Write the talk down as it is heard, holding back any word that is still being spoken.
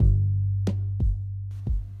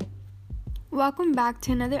Welcome back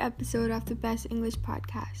to another episode of the Best English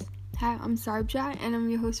Podcast. Hi, I'm Sarbja and I'm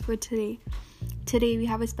your host for today. Today we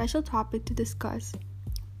have a special topic to discuss: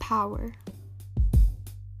 power.